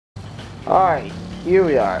Alright, here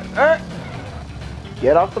we are.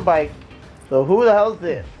 Get off the bike. So who the hell's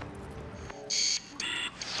this?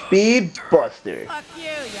 Speed Buster.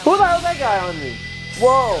 Who the hell's that guy on me?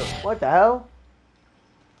 Whoa, what the hell?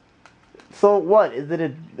 So what?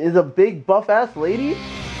 Is a big buff ass lady?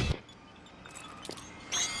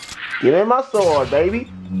 Give me my sword,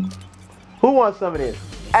 baby. Who wants some of this?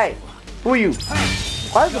 Hey, who are you?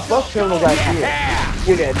 Why is the bus terminal guy here?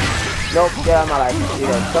 You're dead. Nope, get out of my life. You're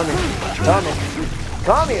dead. Come here. Come here.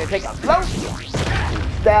 Come here, take a float.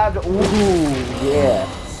 Stabbed. Ooh, yeah.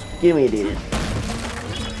 Give me this.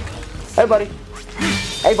 Hey, buddy.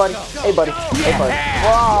 Hey, buddy. Hey, buddy. Hey, buddy.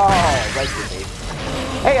 Whoa, right to your face.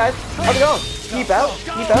 Hey, guys. How's it going? Keep out?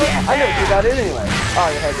 Keep out? I never keep out it anyway. Oh,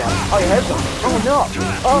 your head's down. Oh, your head's down. Oh, no.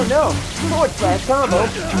 Oh, no. Sword slash combo.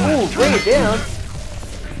 Ooh, bring it down.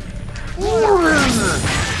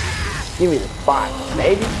 Give me the spot,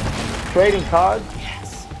 baby. Trading cards.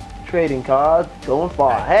 Yes. Trading cards. Going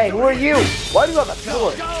far. Hey, who are you? Why do you have a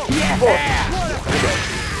sword? Sword.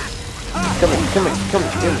 Come here, come here, come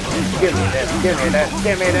here. Give me this. Give me this.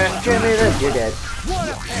 Give me this. Give me this. You're dead.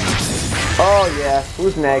 Oh, yeah.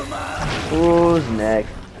 Who's next? Who's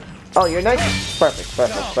next? Oh, you're next? Perfect,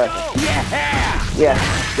 perfect, perfect. Yeah.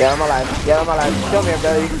 Get out of my life. Get out of my life. Come here,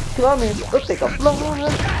 buddy. Come here. Let's take a float.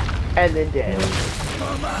 And then dead.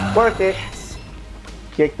 Worth it.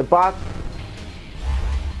 Kick the box.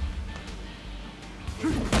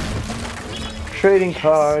 Trading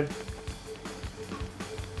card.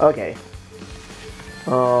 Okay.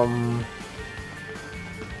 Alright,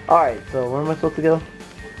 so where am I supposed to go?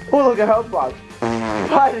 Oh, look at health box.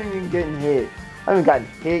 I didn't even get hit. I haven't gotten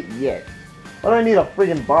hit yet. Why do I need a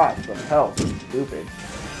friggin' box of health? Stupid.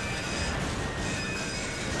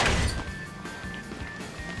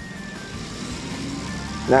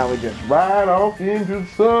 Now we just ride off into the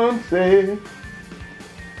sunset.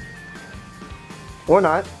 Or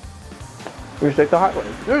not. We just take the highway.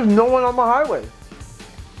 There's no one on the highway.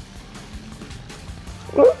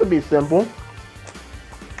 Well, this would be simple.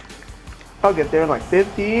 I'll get there in like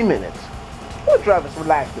 15 minutes. We'll drive us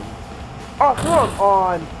relaxing. Oh, come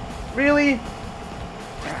on. Really?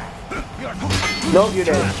 Nope, you're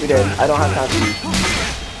dead. You're dead. I don't have time for you.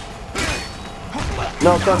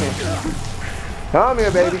 No, come here. Come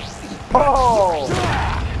here, baby. Oh!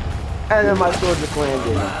 And then my sword just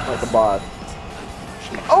landed like a boss.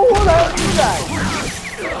 Oh, who the hell are you guys?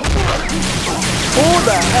 Who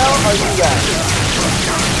the hell are you guys?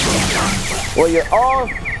 Well, you're all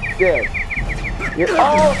dead. You're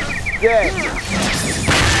all dead.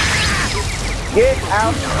 Get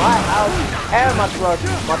out of my house and my truck.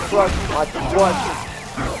 My truck. My truck.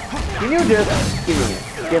 Can you just give me it?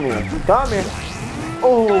 Give me it. Come here.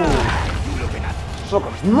 Oh.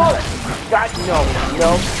 Smoke! God,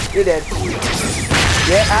 no, you're dead.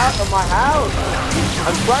 Get out of my house!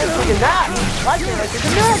 I'm trying to take a nap! Why can't I take a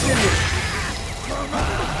nap in here?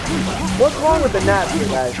 What's wrong with the nap here,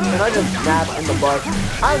 guys? Can I just nap in the bus?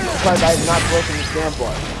 I'm surprised I have not broken the stamp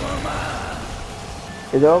bar.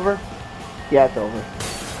 Is it over? Yeah, it's over.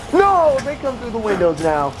 No! They come through the windows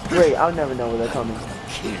now. Great, I'll never know where they're coming.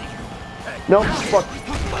 No, fuck.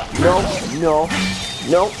 No,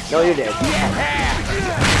 you're dead.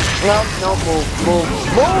 No, move.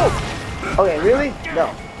 Okay, really? No,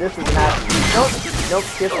 this isn't happening. Nope,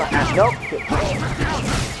 kiss my ass. Nope.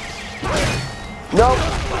 Nope.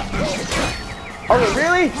 Okay,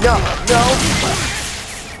 really? No.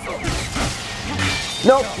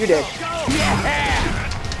 Nope, you're dead.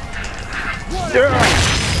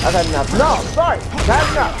 I've had enough. No, sorry. I've had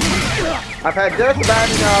enough. I've had just about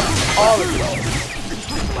enough. All of you.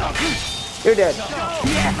 You're dead.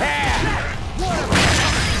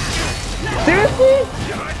 Seriously?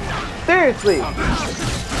 Seriously?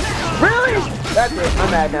 Really? That's it. I'm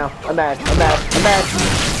mad now. I'm mad.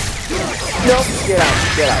 Nope. Get out.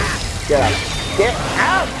 Get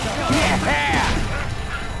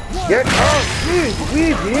out. Jeez,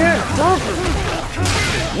 leave here.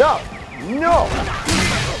 No.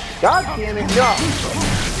 God damn it, no.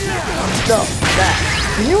 That.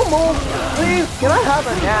 Can you move, please? Can I have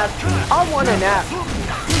a nap? I want a nap.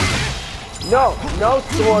 No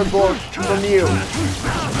sword bolt from you.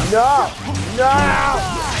 No.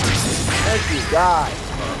 Thank you, God.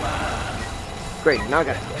 Great, now I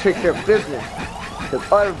gotta take care of business. Because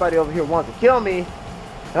everybody over here wants to kill me.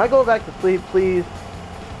 Can I go back to sleep, please?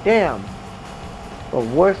 Damn. The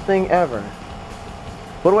worst thing ever.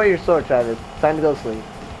 Put away your sword, Travis. Time to go sleep.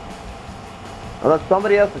 Unless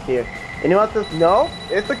somebody else is here. Anyone else? No?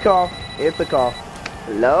 It's a call.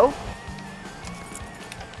 Hello?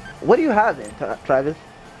 What do you have then, Travis?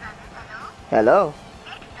 Hello?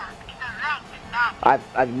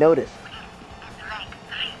 I've noticed.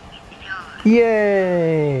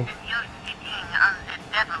 Yay! You're sitting on the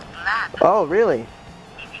devil's lap. Oh, really?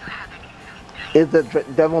 If you have any Is the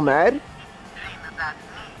devil mad? dream about me,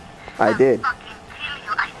 I did. fucking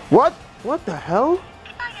kill you. What? What the hell? If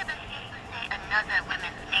I ever hear you say another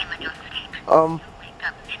woman's name in your sleep, you wake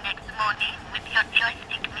up the next morning with your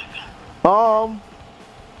joystick missing.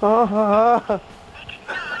 Make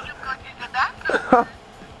sure you go to the bathroom.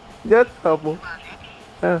 That's helpful. Well,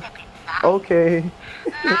 then, step inside. Okay.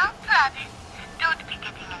 Now, Travis, don't be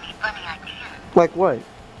getting any funny ideas. Like what? Things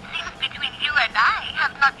between you and I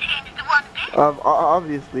have not changed one bit.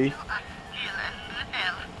 Obviously. You are still a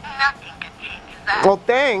loser. Nothing can change that. Well,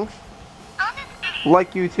 thanks. Honestly,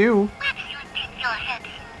 Like you too. where do you think you're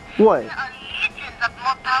heading? What? There are legions of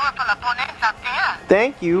more powerful opponents out there.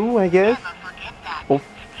 Thank you, I guess. Never forget that. Well,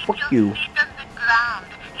 fuck Keep you. your feet on the ground.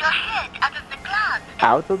 Your head out of the clouds.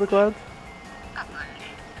 Out of the clouds? A bullet.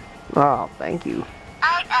 Oh, thank you.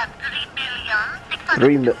 I am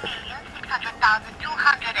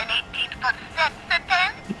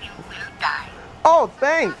 3,602,600,218%. You will die. Oh,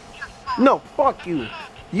 thanks. No, fuck you.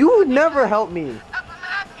 You would never help me. Of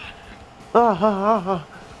madness.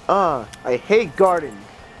 I hate gardens.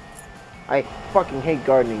 I fucking hate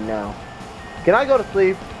gardening now. Can I go to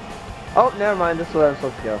sleep? Oh, never mind. This is where I'm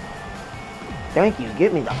supposed to go. Thank you.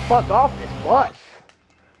 Get me the fuck off this bus.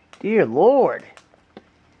 Dear Lord.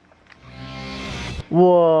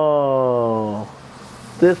 Whoa.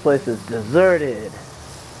 This place is deserted.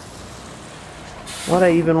 Why'd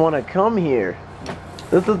I even want to come here?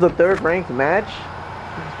 This is the third ranked match?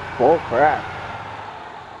 Bull crap.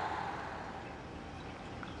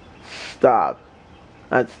 Stop.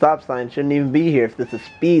 That stop sign shouldn't even be here if this is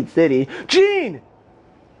Speed City. Gene!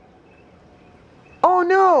 Oh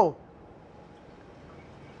no!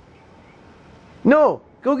 No!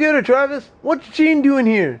 Go get her, Travis! What's Gene doing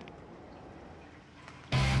here?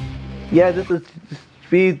 Yeah, this is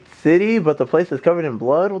Speed City, but the place is covered in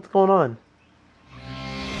blood? What's going on?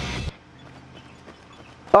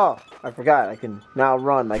 Oh, I forgot. I can now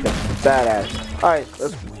run like a badass. Alright,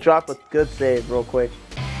 let's drop a good save real quick.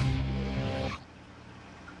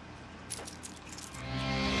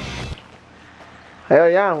 Hell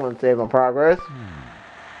yeah, I'm gonna save on progress.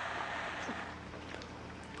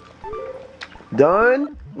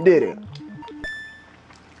 Done. Did it.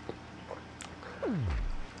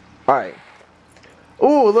 Alright.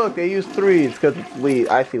 Ooh, look, they used threes because it's lead.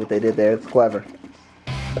 I see what they did there. It's clever.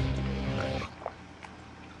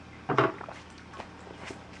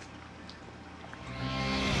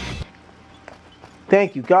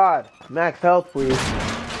 Thank you, God. Max health, please.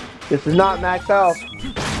 This is not max health.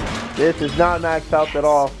 This is not max health at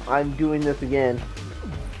all. I'm doing this again.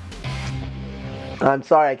 I'm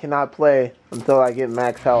sorry, I cannot play until I get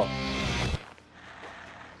max health.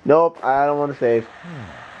 Nope, I don't want to save.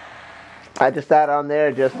 I just sat on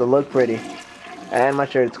there just to look pretty. And my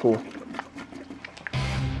shirt's cool.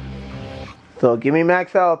 So give me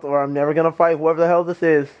max health or I'm never gonna fight whoever the hell this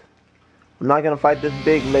is. I'm not gonna fight this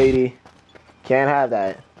big lady. Can't have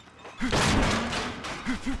that.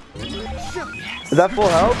 Is that full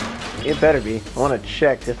health? It better be. I want to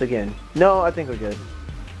check this again. No, I think we're good.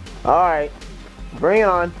 Alright. Bring it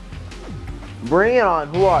on. Bring it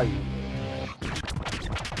on. Who are you?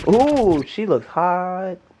 Ooh, she looks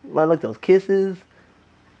hot. I like those kisses.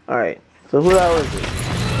 Alright. So who the hell is it?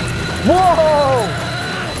 Whoa!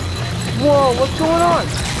 Whoa, what's going on?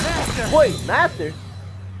 Master. Wait, Master?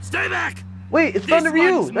 Stay back! Wait, it's This Thunder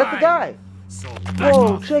Ryu. one's That's the mine. guy. So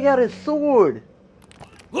Whoa, check out his sword.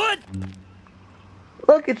 What?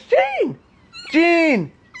 Look, it's Gene.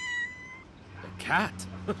 Gene! A cat?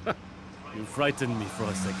 You frightened me for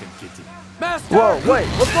a second, kitty. Master! Whoa, wait,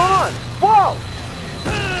 what's going on? Whoa!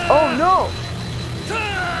 Oh no!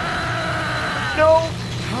 No!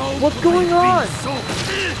 How What's could going I on? be so...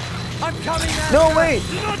 I'm coming, Master! No, wait!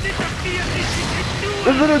 Do not interfere, this is a duel!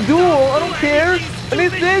 Is it a duel? I don't care! I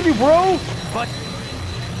need to save you, bro! But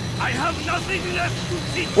I have nothing left to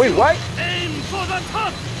teach Wait, you. what? Aim for the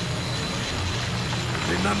top!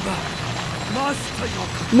 Remember, master your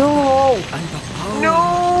control, No! and the power No!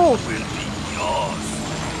 will be yours.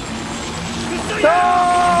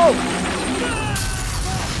 No!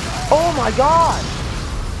 Oh my god!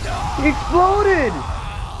 He exploded!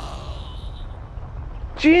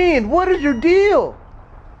 Gene, what is your deal?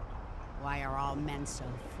 Why are all men so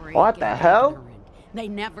free? What the hell? Ignorant? They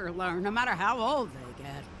never learn, no matter how old they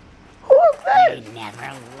get. Who is They this?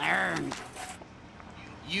 never learn.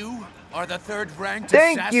 You are the third-ranked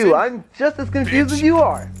Thank assassin? you, I'm just as confused as you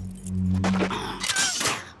are.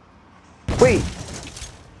 Wait,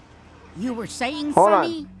 You were saying, Hold on.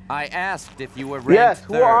 Sonny? I asked if you were ranked yes,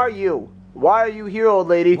 who third. are you? Why are you here, old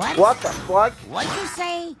lady? What the fuck? What'd you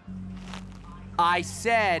say? I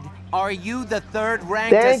said, are you the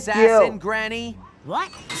third-ranked Thank assassin, you. Granny? What?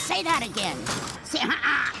 Say that again. See,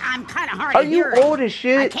 I'm kind of hard Are of you hearing. old as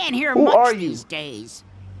shit? I can't hear Who much are you? these days.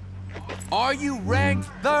 Are you ranked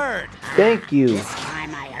third? Thank you. This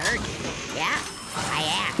time I heard you. Yeah, I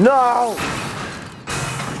am. No!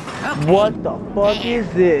 Okay. What the fuck There. is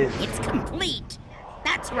this? It's complete.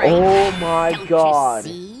 That's right. Oh my Don't god.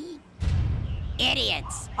 You see?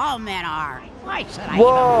 Idiots. All men are. Why should I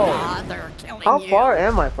Whoa. even bother killing How you? far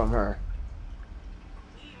am I from her?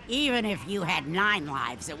 Even if you had 9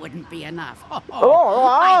 lives, it wouldn't be enough. Oh,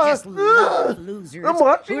 I just love losers I'm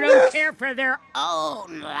watching who don't this. care for their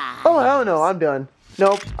own lives. Oh hell no, I'm done.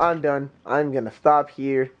 Nope, I'm done. I'm gonna stop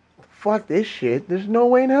here. Fuck this shit. There's no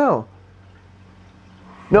way now.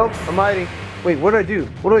 Nope, I'm hiding. Wait, what do I do?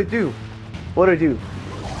 What do I do? What do I do?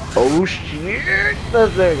 Oh shit! There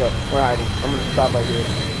we go. We're hiding. I'm gonna stop right here.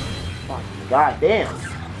 Fuck, god damn.